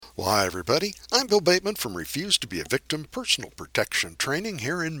Well, hi, everybody. I'm Bill Bateman from Refuse to be a Victim Personal Protection Training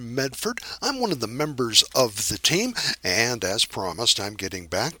here in Medford. I'm one of the members of the team, and as promised, I'm getting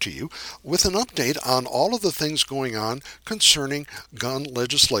back to you with an update on all of the things going on concerning gun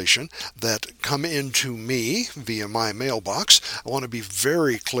legislation that come into me via my mailbox. I want to be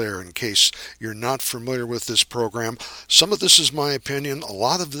very clear in case you're not familiar with this program. Some of this is my opinion. A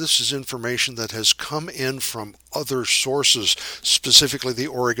lot of this is information that has come in from other sources, specifically the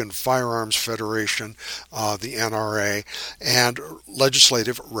Oregon Firearms Federation, the NRA, and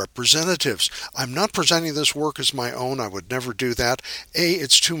legislative representatives. I'm not presenting this work as my own. I would never do that. A,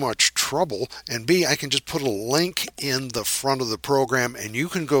 it's too much trouble, and B, I can just put a link in the front of the program and you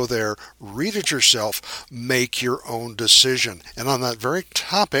can go there, read it yourself, make your own decision. And on that very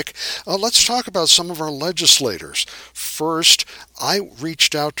topic, let's talk about some of our legislators. First, I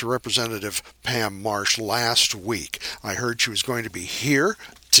reached out to Representative Pam Marsh last week. I heard she was going to be here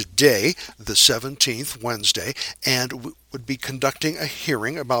today, the 17th, Wednesday, and would be conducting a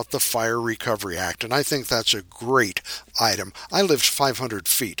hearing about the Fire Recovery Act, and I think that's a great item. I lived 500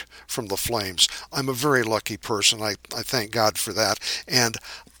 feet from the flames. I'm a very lucky person. I thank God for that, and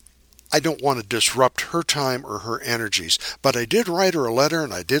I don't want to disrupt her time or her energies, but I did write her a letter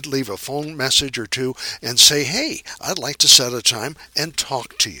and I did leave a phone message or two and say, hey, I'd like to set a time and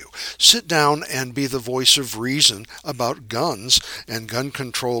talk to you. Sit down and be the voice of reason about guns and gun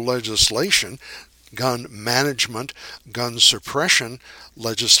control legislation, gun management, gun suppression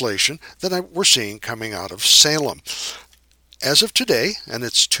legislation that we're seeing coming out of Salem. As of today, and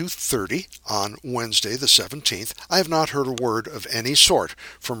it's 2:30 on Wednesday the 17th, I have not heard a word of any sort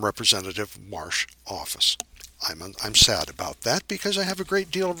from Representative Marsh's office. I'm sad about that because I have a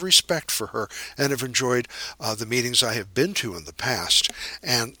great deal of respect for her and have enjoyed the meetings I have been to in the past,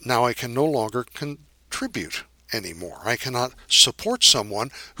 and now I can no longer contribute anymore. I cannot support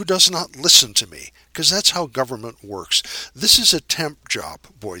someone who does not listen to me, because that's how government works. This is a temp job,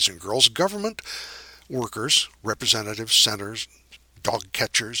 boys and girls. Government workers, representatives, senators, dog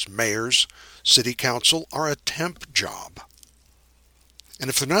catchers, mayors, city council are a temp job. And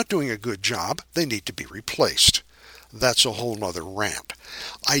if they're not doing a good job, they need to be replaced. That's a whole nother rant.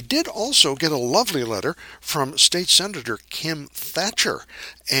 I did also get a lovely letter from State Senator Kim Thatcher,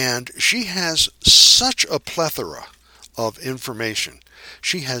 and she has such a plethora of information.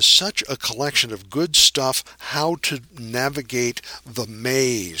 She has such a collection of good stuff, how to navigate the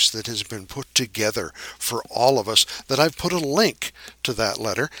maze that has been put together for all of us, that I've put a link to that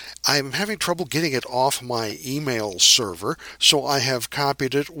letter. I'm having trouble getting it off my email server, so I have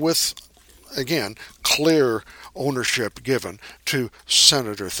copied it with, again, clear ownership given to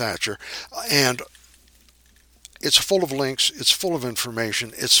Senator Thatcher. And it's full of links, it's full of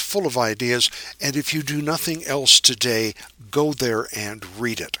information, it's full of ideas, and if you do nothing else today, go there and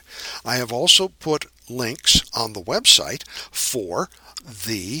read it. I have also put links on the website for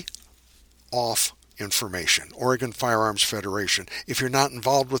the OFF information, Oregon Firearms Federation. If you're not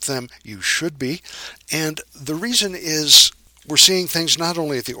involved with them, you should be. And the reason is we're seeing things not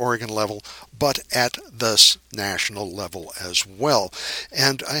only at the Oregon level, but at the national level as well.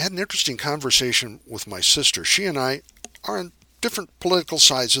 And I had an interesting conversation with my sister. She and I are on different political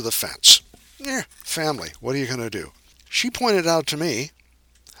sides of the fence. Family, what are you going to do? She pointed out to me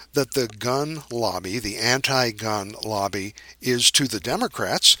that the gun lobby, the anti-gun lobby, is to the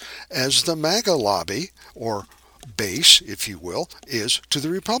Democrats as the MAGA lobby, or base, if you will, is to the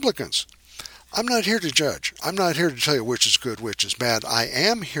Republicans. I'm not here to judge. I'm not here to tell you which is good, which is bad. I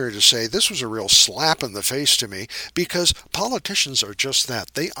am here to say this was a real slap in the face to me, because politicians are just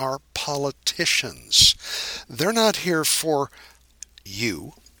that. They are politicians. They're not here for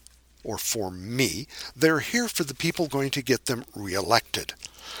you or for me. They're here for the people going to get them reelected.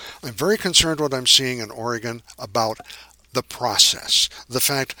 I'm very concerned what I'm seeing in Oregon about the process. The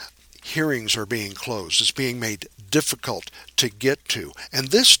fact hearings are being closed. It's being made difficult to get to. And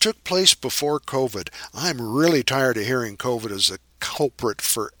this took place before COVID. I'm really tired of hearing COVID as the culprit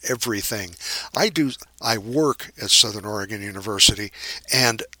for everything. I work at Southern Oregon University,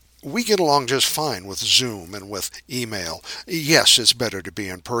 and we get along just fine with Zoom and with email. Yes, it's better to be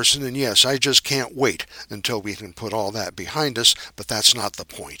in person, and yes, I just can't wait until we can put all that behind us, but that's not the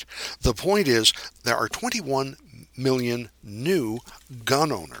point. The point is there are 21 million new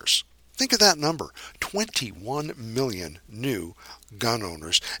gun owners. Think of that number, 21 million new gun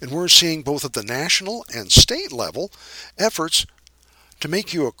owners. And we're seeing both at the national and state level efforts to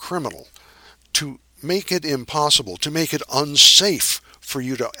make you a criminal, to make it impossible, to make it unsafe for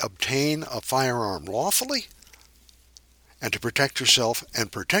you to obtain a firearm lawfully and to protect yourself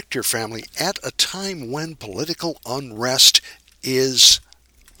and protect your family at a time when political unrest is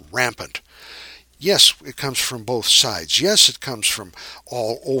rampant. Yes, it comes from both sides. Yes, it comes from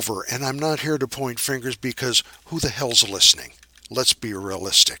all over. And I'm not here to point fingers because who the hell's listening? Let's be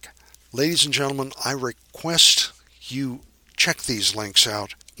realistic. Ladies and gentlemen, I request you check these links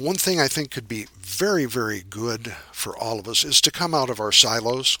out. One thing I think could be very, very good for all of us is to come out of our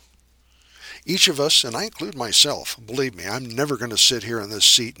silos. Each of us, and I include myself, believe me, I'm never going to sit here in this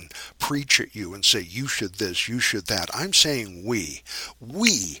seat and preach at you and say, you should this, you should that. I'm saying we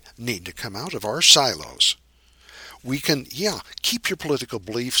need to come out of our silos. We can, keep your political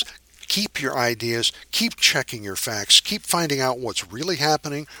beliefs, keep your ideas, keep checking your facts, keep finding out what's really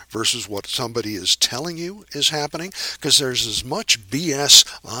happening versus what somebody is telling you is happening, because there's as much BS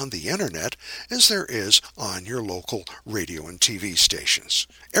on the internet as there is on your local radio and TV stations.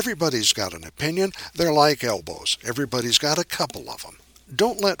 Everybody's got an opinion. They're like elbows. Everybody's got a couple of them.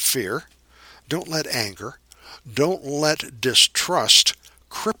 Don't let fear, don't let anger, don't let distrust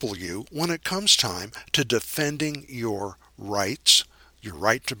cripple you when it comes time to defending your rights, your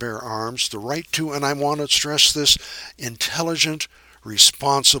right to bear arms, the right to, and I want to stress this, intelligent,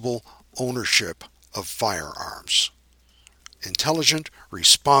 responsible ownership of firearms. Intelligent,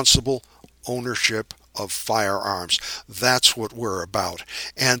 responsible ownership of firearms. That's what we're about.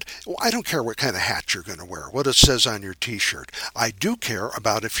 And I don't care what kind of hat you're going to wear, what it says on your t-shirt. I do care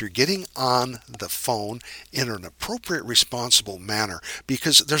about if you're getting on the phone in an appropriate, responsible manner,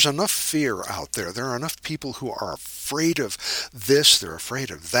 because there's enough fear out there. There are enough people who are afraid of this, they're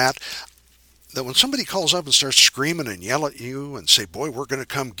afraid of that when somebody calls up and starts screaming and yell at you and say, boy, we're going to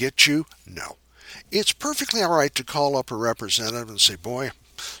come get you, no. It's perfectly all right to call up a representative and say, boy,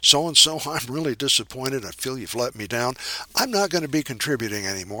 so-and-so, I'm really disappointed. I feel you've let me down. I'm not going to be contributing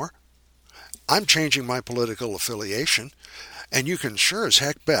anymore. I'm changing my political affiliation, and you can sure as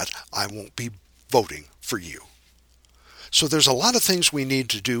heck bet I won't be voting for you. So there's a lot of things we need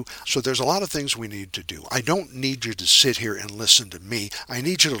to do. I don't need you to sit here and listen to me. I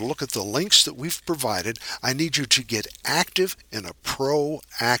need you to look at the links that we've provided. I need you to get active in a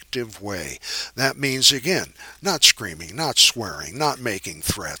proactive way. That means, again, not screaming, not swearing, not making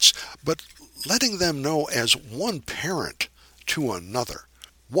threats, but letting them know as one parent to another,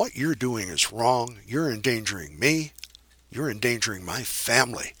 what you're doing is wrong. You're endangering me. You're endangering my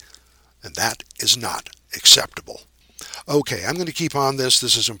family. And that is not acceptable. Okay, I'm going to keep on this.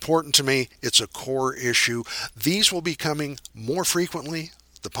 This is important to me. It's a core issue. These will be coming more frequently,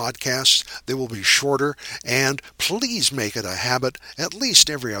 the podcasts. They will be shorter. And please make it a habit, at least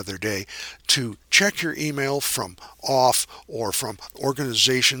every other day, to check your email from OFF or from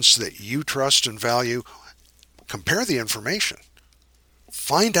organizations that you trust and value. Compare the information.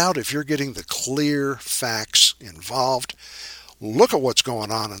 Find out if you're getting the clear facts involved. Look at what's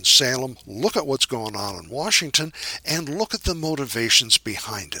going on in Salem, look at what's going on in Washington, and look at the motivations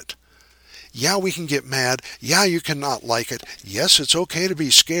behind it. Yeah, we can get mad. Yeah, you cannot like it. Yes, it's okay to be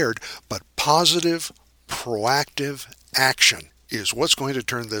scared, but positive, proactive action is what's going to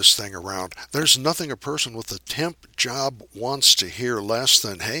turn this thing around. There's nothing a person with a temp job wants to hear less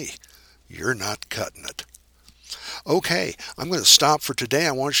than, hey, you're not cutting it. Okay, I'm going to stop for today.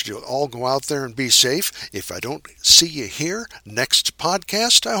 I want you to all go out there and be safe. If I don't see you here, next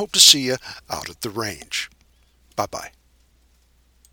podcast, I hope to see you out at the range. Bye-bye.